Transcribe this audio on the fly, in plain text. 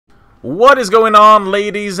What is going on,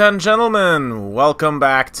 ladies and gentlemen? Welcome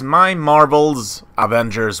back to my Marvels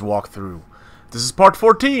Avengers walkthrough. This is part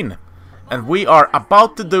 14, and we are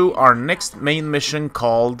about to do our next main mission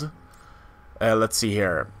called, let's see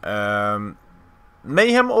here,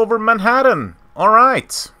 Mayhem Over Manhattan.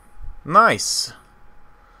 Alright, nice.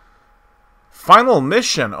 Final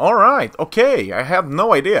mission, alright, okay, I have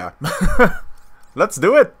no idea. Let's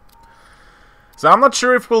do it. So I'm not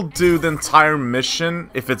sure if we'll do the entire mission,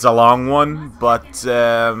 if it's a long one, but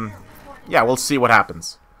yeah, we'll see what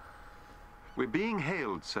happens. We're being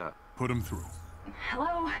hailed, sir. Put him through.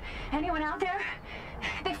 Hello? Anyone out there?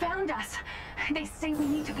 They found us. They say we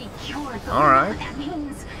need to be cured. All right. What that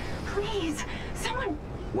means. Please, someone...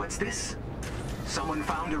 What's this? Someone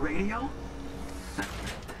found a radio?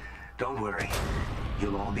 Don't worry.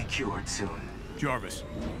 You'll all be cured soon. Jarvis,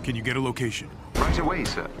 can you get a location? Right away,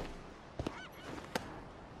 sir.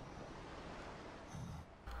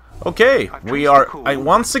 Okay, we are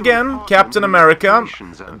once again Captain America.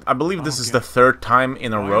 I believe this is the third time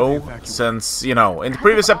in a row since, you know, in the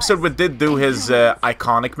previous episode we did do his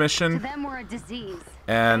iconic mission.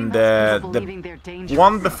 And the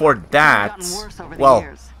one before that, well,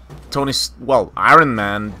 Iron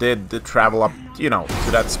Man did travel up, you know,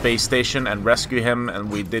 to that space station and rescue him,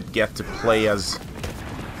 and we did get to play as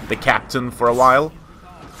the captain for a while.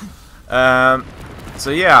 So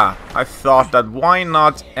yeah, I thought that why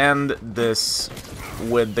not end this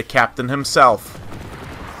with the captain himself.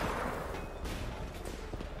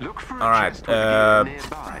 Alright,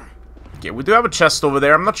 okay, we do have a chest over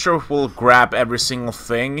there. I'm not sure if we'll grab every single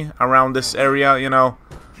thing around this area, you know.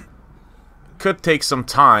 Could take some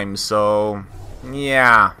time, so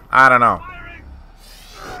yeah, I don't know.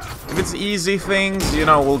 If it's easy things, you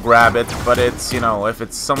know, we'll grab it, but it's, you know, if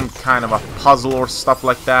it's some kind of a puzzle or stuff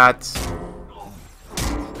like that,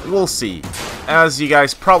 we'll see. As you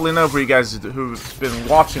guys probably know, for you guys who've been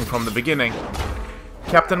watching from the beginning,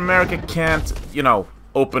 Captain America can't, you know,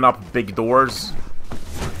 open up big doors.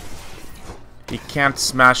 He can't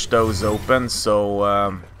smash those open,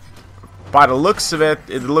 so by the looks of it,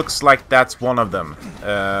 it looks like that's one of them.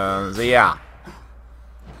 So yeah.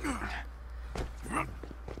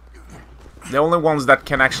 The only ones that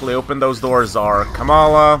can actually open those doors are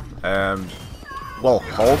Kamala, well,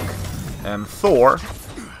 Hulk, and Thor.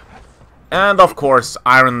 And of course,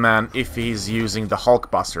 Iron Man, if he's using the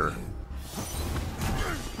Hulkbuster.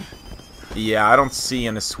 Yeah, I don't see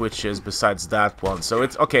any switches besides that one. So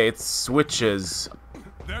it's okay, it's switches.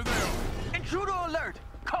 There they are. Intruder alert!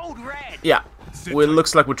 Code red! Yeah, well, it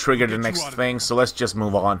looks like we triggered the next thing, so let's just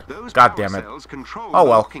move on. God damn it. Oh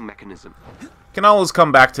well. Can always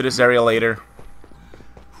come back to this area later.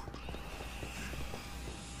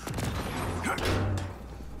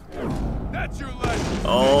 That's your life.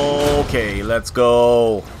 Okay, let's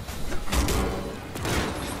go.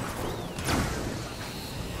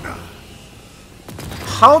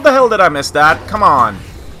 How the hell did I miss that? Come on.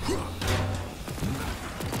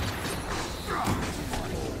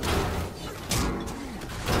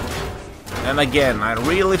 And again, I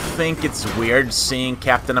really think it's weird seeing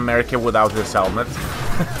Captain America without his helmet.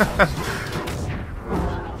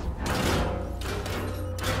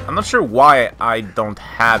 I'm not sure why I don't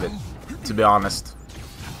have it, to be honest.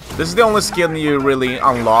 This is the only skin you really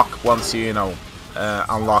unlock once you know,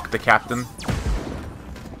 unlock the Captain.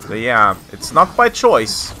 So yeah, it's not by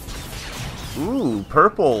choice. Ooh,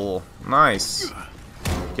 purple. Nice.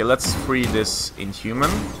 Okay, let's free this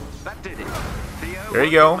Inhuman. There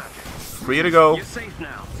you go. Free to go.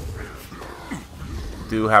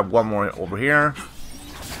 Do have one more over here.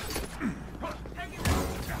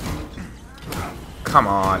 Come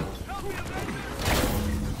on.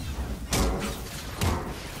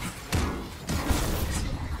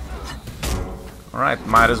 Alright,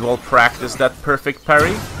 might as well practice that perfect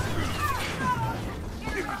parry.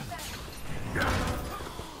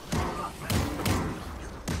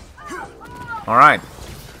 Alright.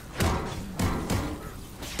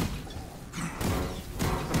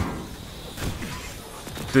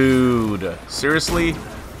 Dude, seriously?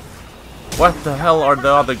 What the hell are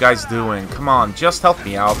the other guys doing? Come on, just help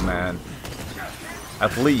me out, man.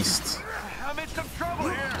 At least.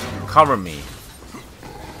 Cover me.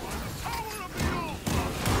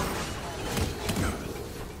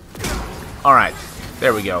 Alright,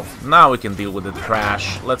 there we go. Now we can deal with the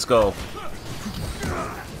trash. Let's go.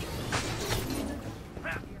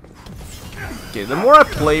 Okay, the more I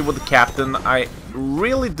play with the Captain, I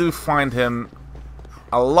really do find him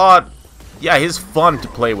a lot... Yeah, he's fun to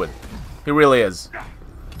play with. He really is.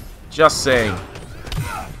 Just saying.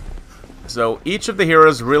 So, each of the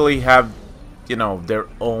heroes really have, you know, their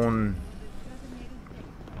own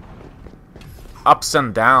ups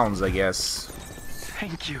and downs, I guess.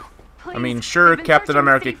 Thank you. I mean, sure, Captain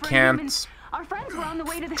America can't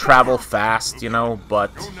travel fast, you know,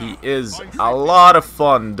 but he is a lot of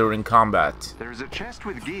fun during combat. There's a chest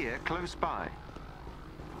with gear close by.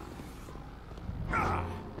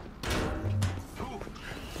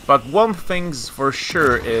 But one thing's for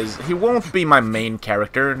sure is he won't be my main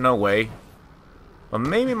character, no way. But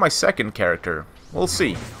maybe my second character. We'll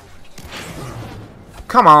see.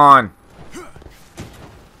 Come on!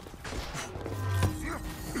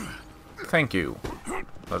 Thank you.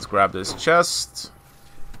 Let's grab this chest.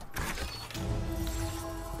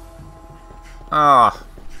 Ah,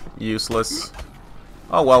 useless.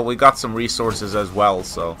 Oh well, we got some resources as well,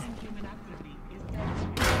 so...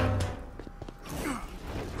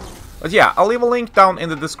 But yeah, I'll leave a link down in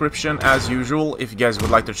the description as usual if you guys would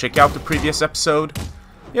like to check out the previous episode.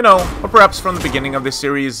 You know, or perhaps from the beginning of this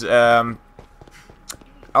series. A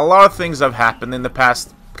lot of things have happened in the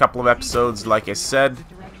past couple of episodes, like I said.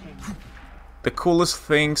 The coolest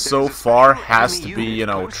thing so far has to be, you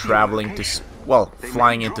know, traveling to... well,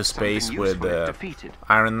 flying into space with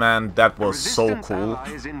Iron Man. That was so cool.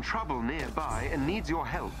 Is in trouble nearby and needs your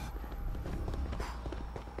help.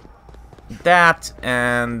 That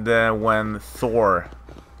and when Thor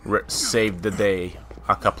saved the day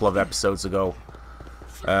a couple of episodes ago.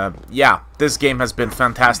 Yeah, this game has been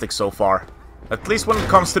fantastic so far. At least when it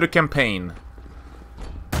comes to the campaign.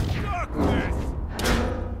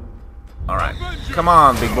 Alright, come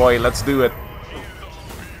on, big boy, let's do it.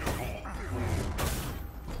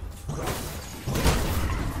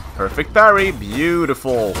 Perfect parry,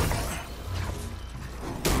 beautiful.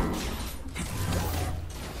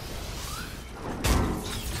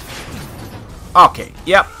 Okay,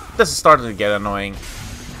 yep, this is starting to get annoying.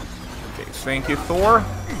 Okay, thank you, Thor,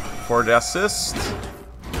 for the assist.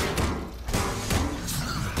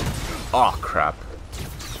 Oh, crap.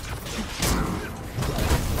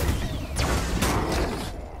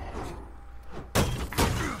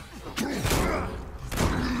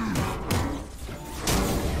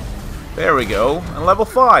 There we go, and level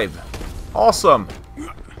 5. Awesome.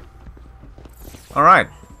 Alright.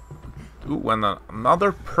 Ooh, and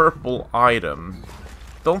another purple item.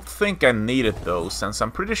 Don't think I need it though, since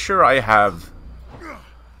I'm pretty sure I have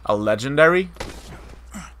a legendary.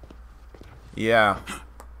 Yeah.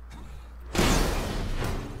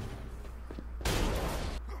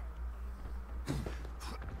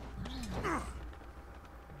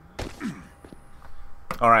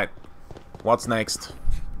 Alright. What's next?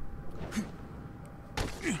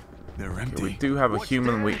 Okay, we do have a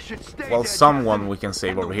human, well, someone we can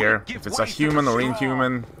save over here. If it's a human or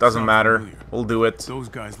inhuman, doesn't matter. We'll do it. Those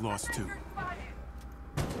guys lost too.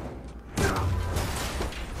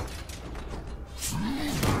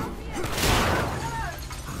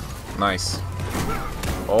 Nice.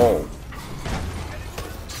 Oh.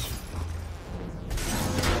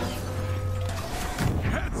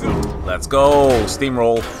 Let's go.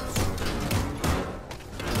 Steamroll.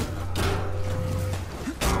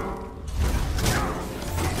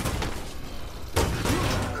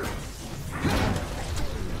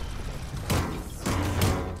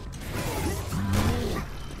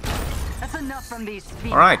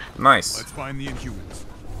 Alright, nice. Let's find the Inhumans.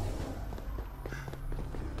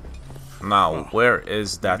 Now, where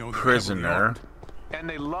is that prisoner? And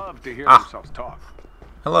they love to hear Ah. themselves talk.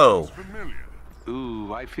 Hello. Familiar.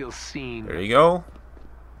 Ooh, I feel seen. There you go.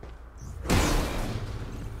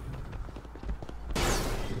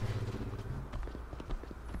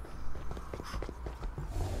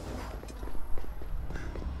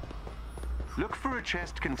 Look for a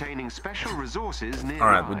chest containing special resources nearby.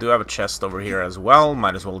 Alright, we do have a chest over here as well.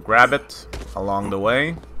 Might as well grab it along the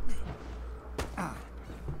way.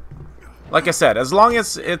 Like I said, as long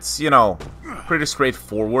as it's, you know, pretty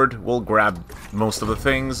straightforward, we'll grab most of the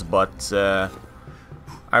things, but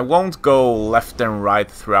I won't go left and right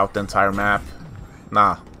throughout the entire map.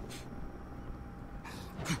 Nah.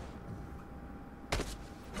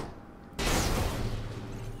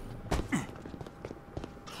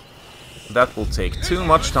 That will take too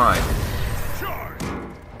much time.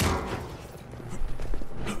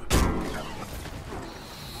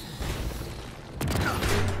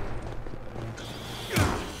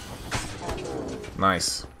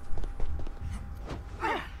 Nice.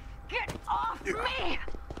 Get off me!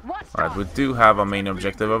 Alright, we do have a main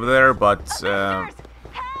objective over there, but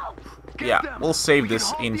yeah, we'll save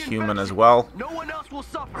this inhuman as well.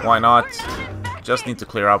 Why not? Just need to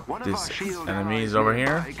clear up One of these our shield enemies allies over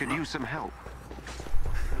here. nearby could use some help.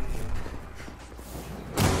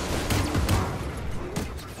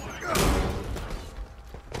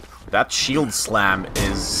 That shield slam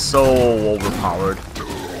is so overpowered.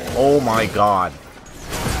 Oh my god.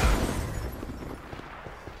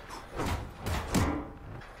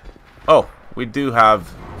 Oh, we do have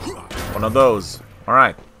one of those.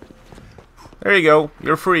 Alright. There you go.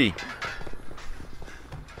 You're free.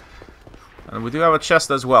 And we do have a chest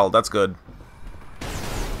as well. That's good.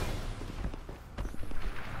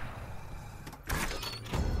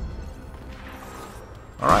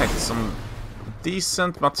 Alright, some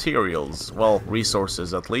decent materials. Well,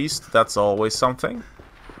 resources at least. That's always something.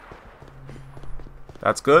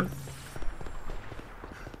 That's good.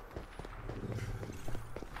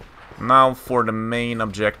 Now for the main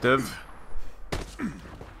objective.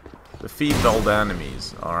 Defeat all the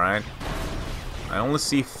enemies. Alright. I only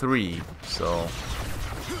see 3, so...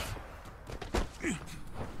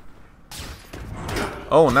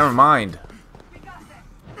 Oh, never mind.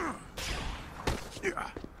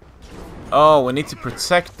 Oh, we need to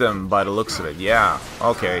protect them by the looks of it. Yeah,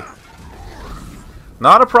 okay.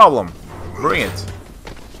 Not a problem. Bring it.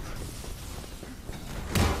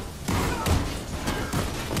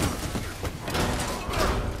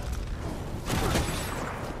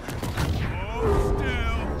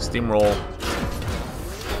 Steamroll.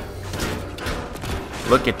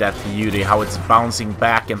 Look at that beauty, how it's bouncing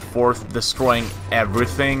back and forth, destroying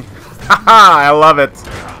everything. Haha, I love it.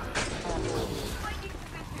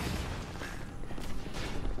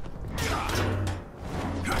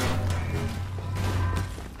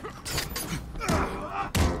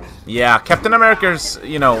 Yeah, Captain America's,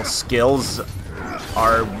 you know, skills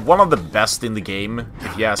are one of the best in the game,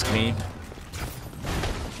 if you ask me.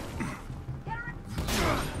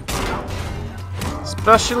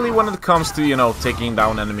 Especially when it comes to, you know, taking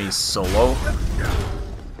down enemies solo.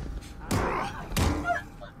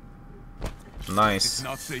 Nice. It's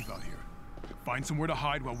not safe out here. Find somewhere to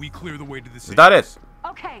hide while we clear the way to the safe. Is that it?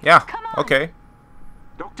 Okay. Yeah, Come on. okay.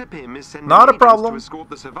 Dr. Pym is sending Not a agents problem. to escort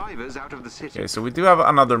the survivors out of the city. Okay, so we do have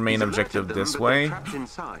another main He's objective alerted them, this but they're way. trapped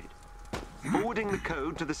inside. Forwarding the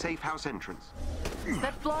code to the safe house entrance.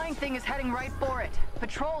 That flying thing is heading right for it.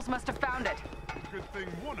 Patrols must have found it. Good thing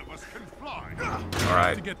one of us can fly. All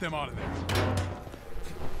right. To get them out of there.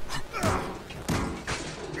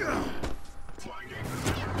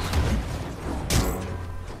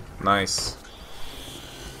 Nice.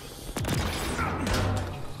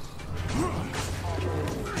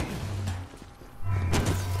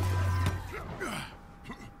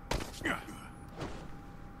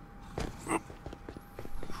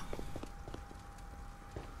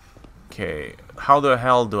 Okay, how the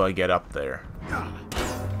hell do I get up there?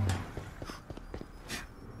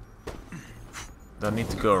 Do I need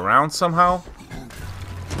to go around somehow?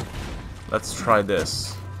 Let's try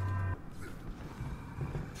this.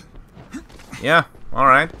 Yeah,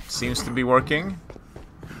 alright. Seems to be working.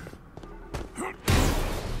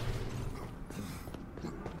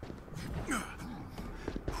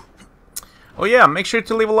 Oh yeah, make sure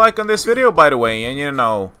to leave a like on this video, by the way, and you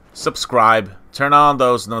know, subscribe. Turn on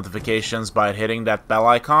those notifications by hitting that bell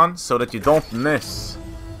icon so that you don't miss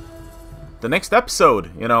the next episode,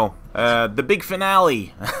 you know, the big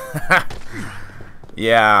finale.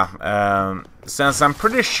 Yeah, since I'm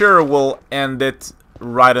pretty sure we'll end it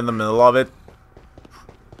right in the middle of it.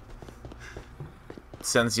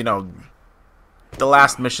 Since, you know, the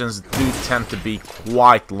last missions do tend to be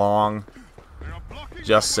quite long.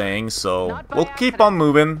 Just saying, so we'll keep on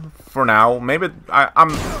moving for now. Maybe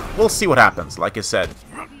we'll see what happens, like I said.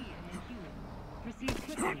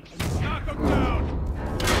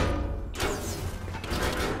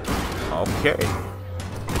 Okay.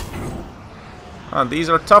 These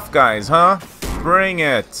are tough guys, huh? Bring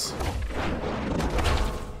it.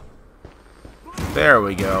 There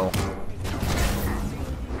we go.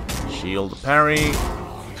 Shield parry.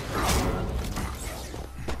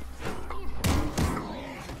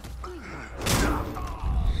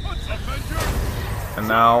 And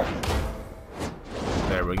now,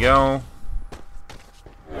 there we go.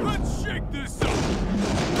 Let's shake this up.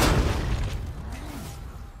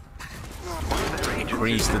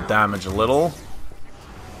 Increase the damage a little.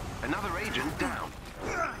 Another agent down.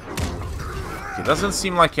 It doesn't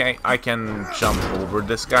seem like I can jump over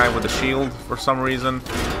this guy with a shield for some reason.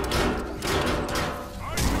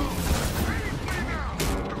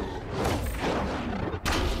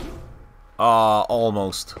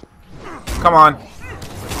 Almost. Come on.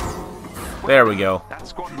 There we go. That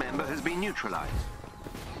squad member has been neutralized.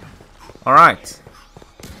 Alright.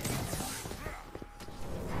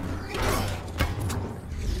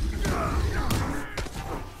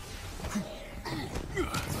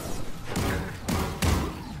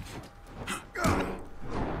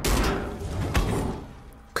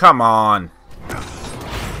 Come on.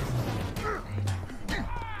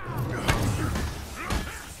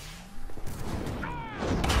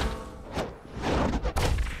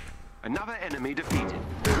 Another enemy defeated.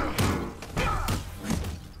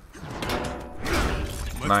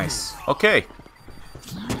 Nice. Okay.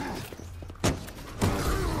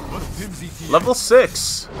 What a PIMS ETA. Level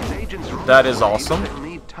 6. Agents are on That their is way, awesome. but they'll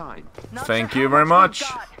need time. Not Thank sure you how very we've much.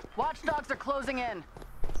 got. Watchdogs are closing in.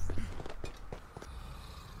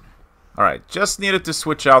 Alright, just needed to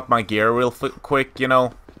switch out my gear real quick, you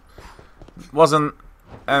know. Wasn't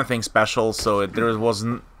anything special, so there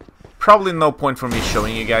wasn't probably no point for me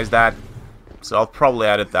showing you guys that. So I'll probably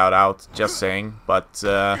edit that out, just saying. But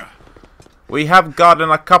we have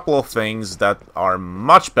gotten a couple of things that are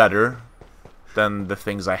much better than the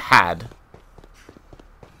things I had.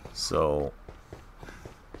 So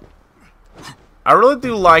I really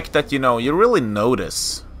do like that, you know, you really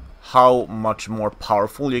notice how much more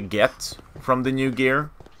powerful you get from the new gear.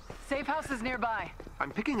 Safe house is nearby.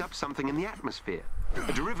 I'm picking up something in the atmosphere.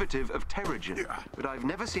 A derivative of Terrigen, but I've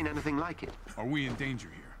never seen anything like it. Are we in danger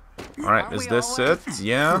here? Alright, Aren't is we this always? it?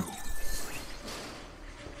 Yeah.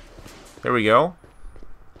 Here we go.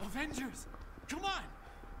 Avengers, come on!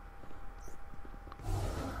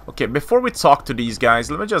 Okay, before we talk to these guys,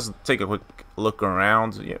 let me just take a quick look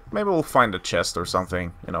around. Yeah, maybe we'll find a chest or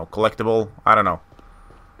something, you know, collectible. I don't know.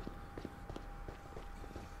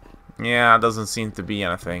 Yeah, doesn't seem to be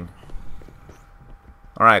anything.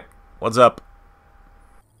 Alright, what's up?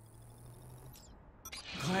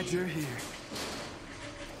 Glad you're here.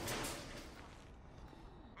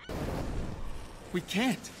 We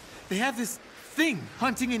can't. They have this thing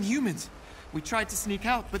hunting Inhumans. We tried to sneak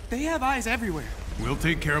out, but they have eyes everywhere. We'll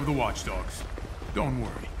take care of the watchdogs. Don't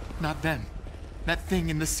worry. Not them. That thing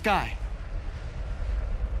in the sky.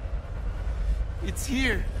 It's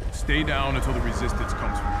here. Stay down until the resistance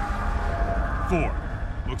comes through. 4.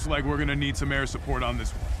 Looks like we're gonna need some air support on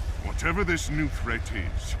this one. Whatever this new threat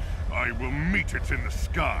is, I will meet it in the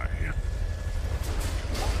sky.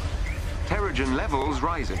 Terrigen levels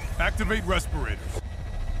rising. Activate respirators.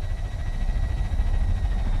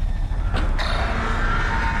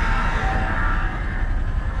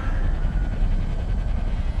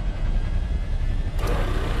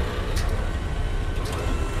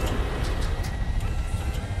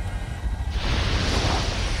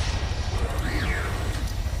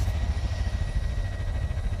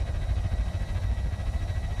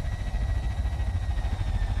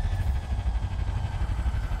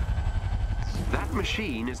 That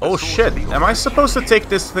machine is the Oh source shit, of the am I supposed to take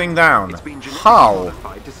this thing down? It's been genetically How?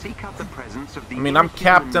 modified to seek out the presence of the I mean, I'm inhuman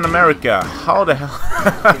Captain gene. America. How the hell?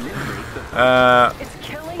 Eliminate the It's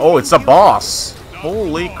killing Oh, it's a Inhumans. boss.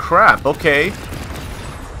 Holy crap, okay.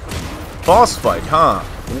 Boss fight, huh?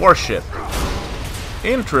 Warship.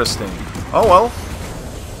 Interesting. Oh well.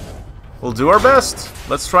 We'll do our best.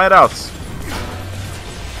 Let's try it out.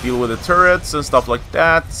 Deal with the turrets and stuff like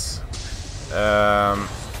that.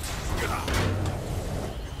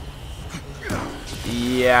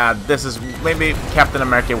 Yeah, this is maybe Captain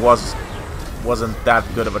America wasn't that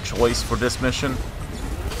good of a choice for this mission.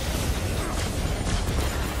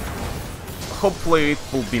 Hopefully it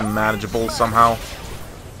will be manageable somehow.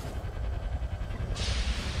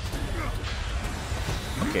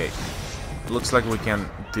 Okay, looks like we can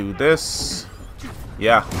do this.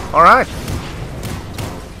 Yeah, alright.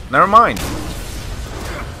 Never mind.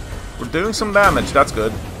 We're doing some damage, that's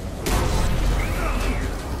good.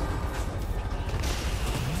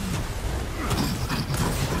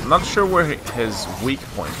 Not sure where his weak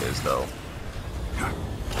point is, though.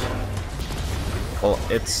 Well,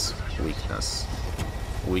 it's weakness.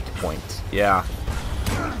 Weak point. Yeah.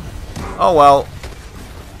 Oh well.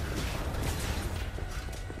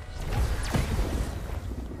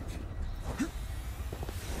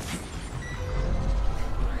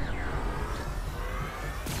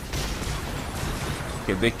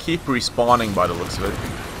 Okay, they keep respawning by the looks of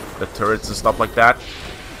it. The turrets and stuff like that.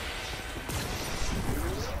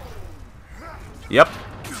 Yep.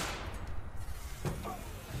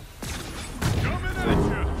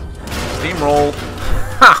 Steamroll.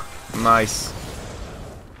 Ha! Nice.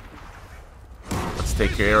 Let's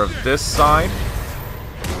take care of this side.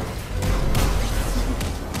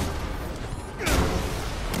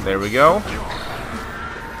 There we go.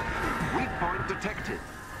 weak point detected.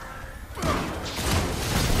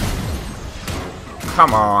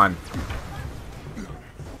 Come on.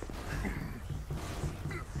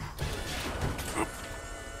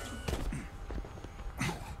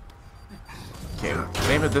 Okay,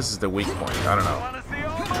 maybe this is the weak point. I don't know.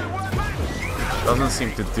 Doesn't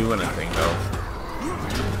seem to do anything though.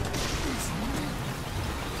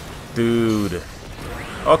 Dude.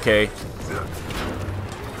 Okay.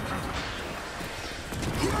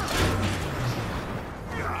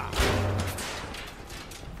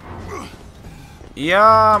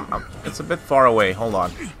 Yeah, it's a bit far away. Hold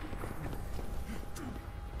on.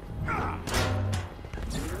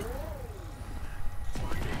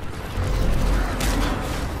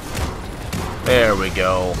 There we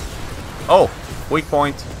go. Oh, weak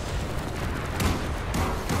point.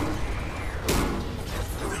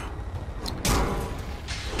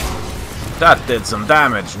 That did some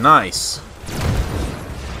damage. Nice.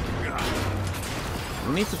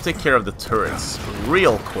 We need to take care of the turrets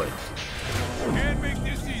real quick.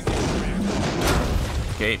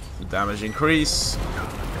 Okay, damage increase.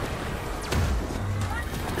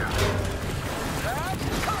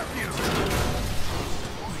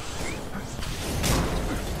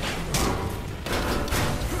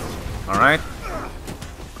 Alright.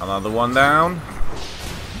 Another one down.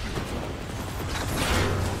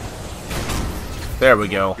 There we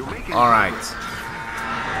go. Alright.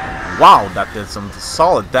 Wow, that did some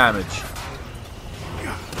solid damage.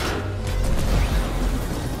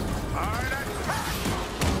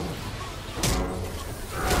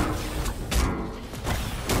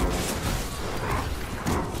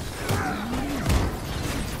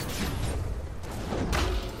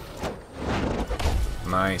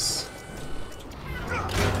 Nice.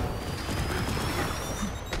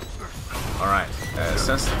 Alright,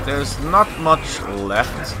 since there's not much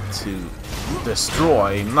left to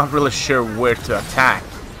destroy, I'm not really sure where to attack.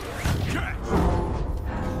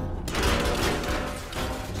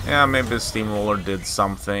 Yeah, maybe the steamroller did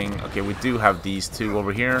something. Okay, we do have these two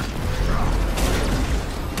over here.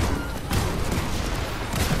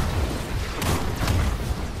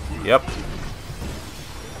 Yep.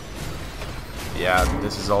 Yeah,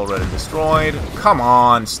 this is already destroyed. Come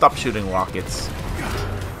on, stop shooting rockets.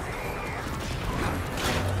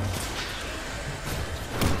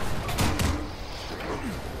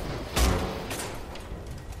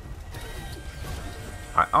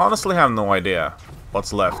 I honestly have no idea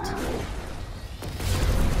what's left.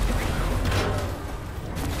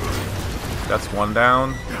 That's one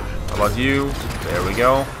down. How about you? There we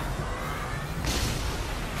go.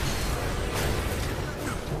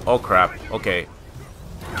 Oh crap, okay.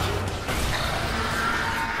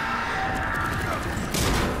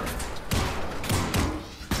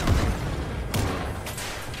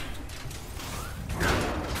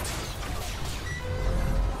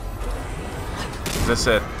 Is this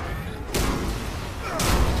it?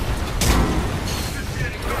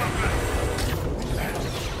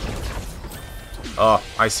 Oh,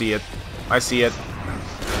 I see it. I see it.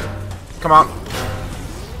 Come on.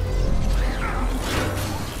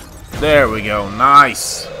 There we go.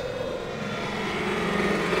 Nice.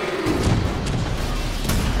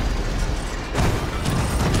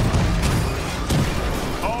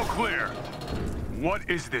 All clear. What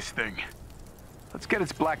is this thing? Let's get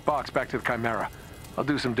its black box back to the Chimera. I'll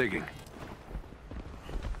do some digging.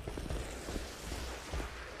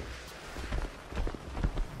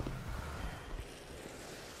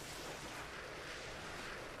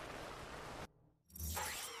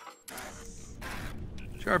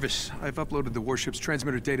 Jarvis, I've uploaded the warship's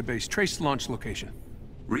transmitter database. Trace launch location.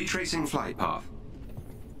 Retracing flight path.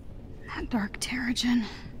 That dark Terrigen.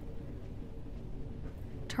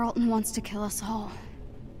 Tarleton wants to kill us all.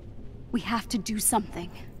 We have to do something.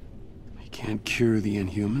 He can't cure the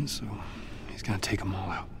Inhumans, so he's gonna take them all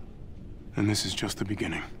out. And this is just the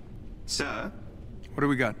beginning. Sir, What do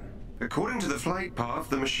we got? according to the flight path,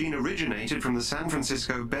 the machine originated from the San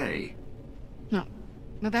Francisco Bay.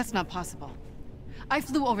 No, that's not possible. I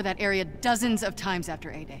flew over that area dozens of times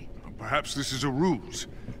after A-Day. Perhaps this is a ruse.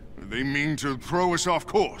 They mean to throw us off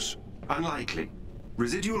course. Unlikely.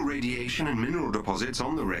 Residual radiation and mineral deposits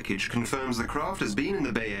on the wreckage confirms the craft has been in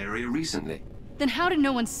the Bay Area recently. Then how did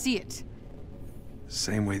no one see it?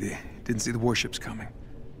 Same way they didn't see the warships coming.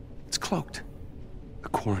 It's cloaked. The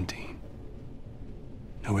quarantine.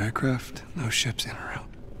 No aircraft, no ships in or out.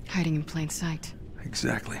 Hiding in plain sight.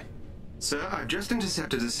 Exactly. Sir, I've just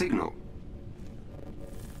intercepted a signal.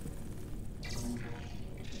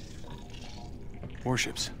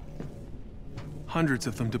 Warships. Hundreds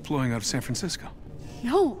of them deploying out of San Francisco.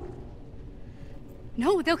 No!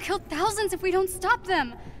 No, they'll kill thousands if we don't stop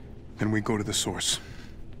them! Then we go to the source.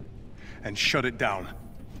 And shut it down.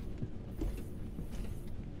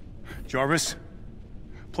 Jarvis,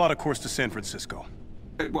 plot a course to San Francisco.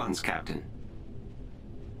 At once, Captain.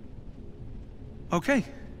 Okay.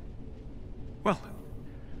 Well,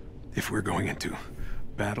 if we're going into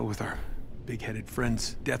battle with our big-headed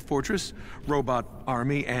friends, Death Fortress, Robot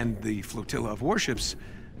Army, and the flotilla of warships,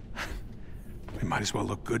 We might as well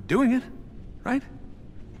look good doing it, right?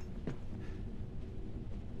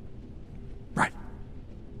 Right.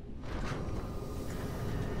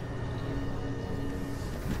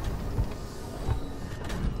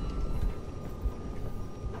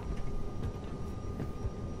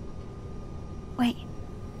 Wait,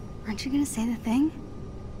 aren't you gonna say the thing?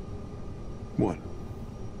 What?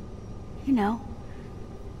 You know,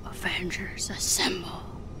 Avengers assemble.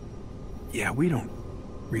 Yeah, we don't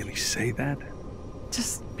really say that.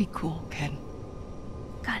 Just be cool, kid.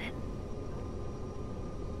 Got it.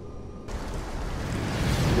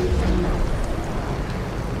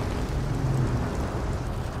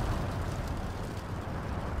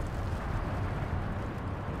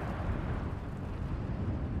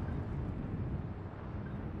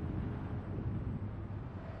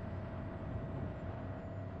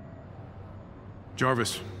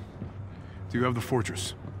 Jarvis, do you have the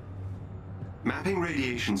fortress? Mapping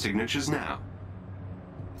radiation signatures now.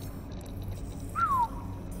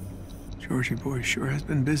 Georgie boy sure has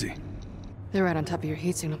been busy. They're right on top of your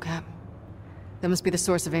heat signal, Cap. That must be the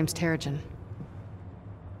source of AIM's Terrigen.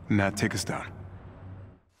 Nat, take us down.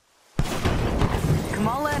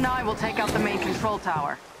 Kamala and I will take out the main control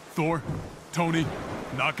tower. Thor, Tony,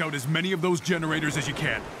 knock out as many of those generators as you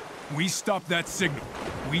can. We stop that signal.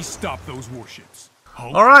 We stop those warships.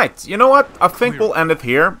 Alright, you know what? I think we'll end it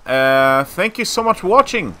here. Thank you so much for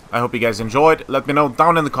watching. I hope you guys enjoyed. Let me know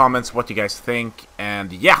down in the comments what you guys think.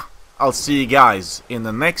 And yeah, I'll see you guys in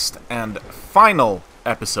the next and final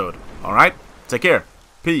episode. Alright? Take care.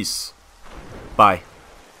 Peace. Bye.